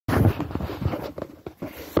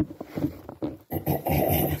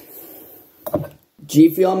G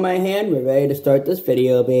Fuel on my hand. We're ready to start this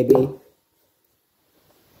video, baby.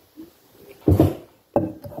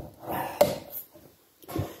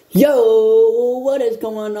 Yo, what is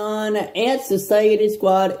going on? Ant Society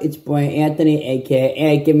Squad, it's boy Anthony,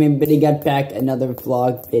 aka Give Me Bitty Got Pack, another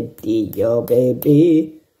vlog video,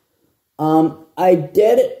 baby. I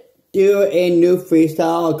did do a new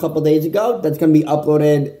freestyle a couple days ago that's gonna be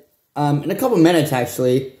uploaded in a couple minutes,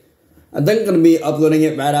 actually. I think I'm gonna be uploading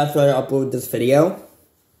it right after I upload this video.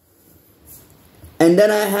 And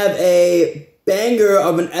then I have a banger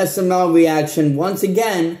of an SML reaction once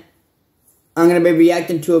again. I'm going to be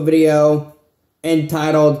reacting to a video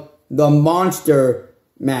entitled The Monster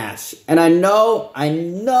Mash. And I know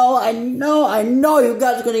you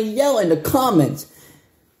guys are going to yell in the comments,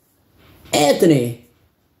 Anthony,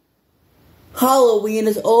 Halloween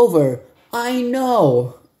is over. I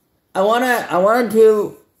know. I want to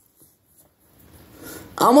do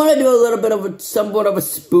a little bit of somewhat of a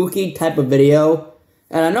spooky type of video.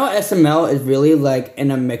 And I know SML is really like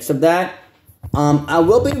in a mix of that. I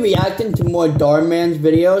will be reacting to more Darman's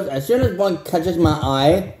videos. As soon as one catches my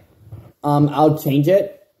eye, I'll change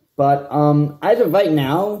it. But, as of right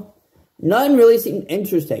now, none really seems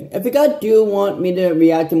interesting. If you guys do want me to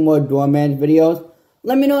react to more Darman's videos,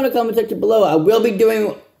 let me know in the comment section below. I will be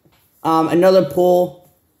doing, another poll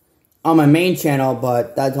on my main channel,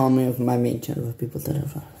 but that's only for my main channel for people that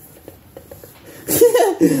have...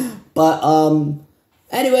 But,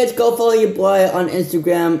 anyways, go follow your boy on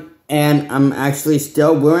Instagram. And I'm actually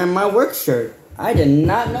still wearing my work shirt. I did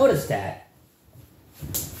not notice that.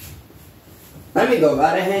 Let me go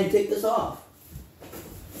right ahead and take this off.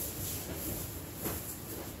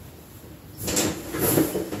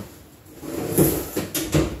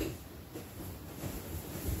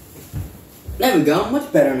 There we go,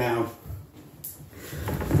 much better now.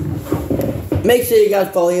 Make sure you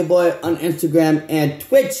guys follow your boy on Instagram and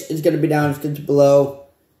Twitch is going to be down in the description below.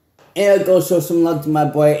 And go show some love to my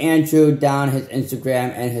boy Andrew down his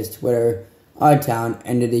Instagram and his Twitter are down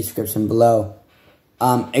in the description below.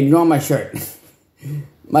 Ignore my shirt.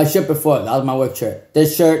 My shirt before, that was my work shirt.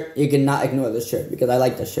 This shirt, you cannot ignore this shirt because I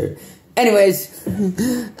like this shirt. Anyways,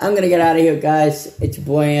 I'm gonna get out of here, guys. It's your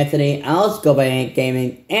boy Anthony. I'll just go by Ant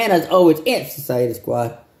Gaming. And as always, Ant Society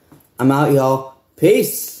Squad. I'm out, y'all.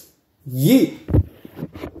 Peace. Yeet.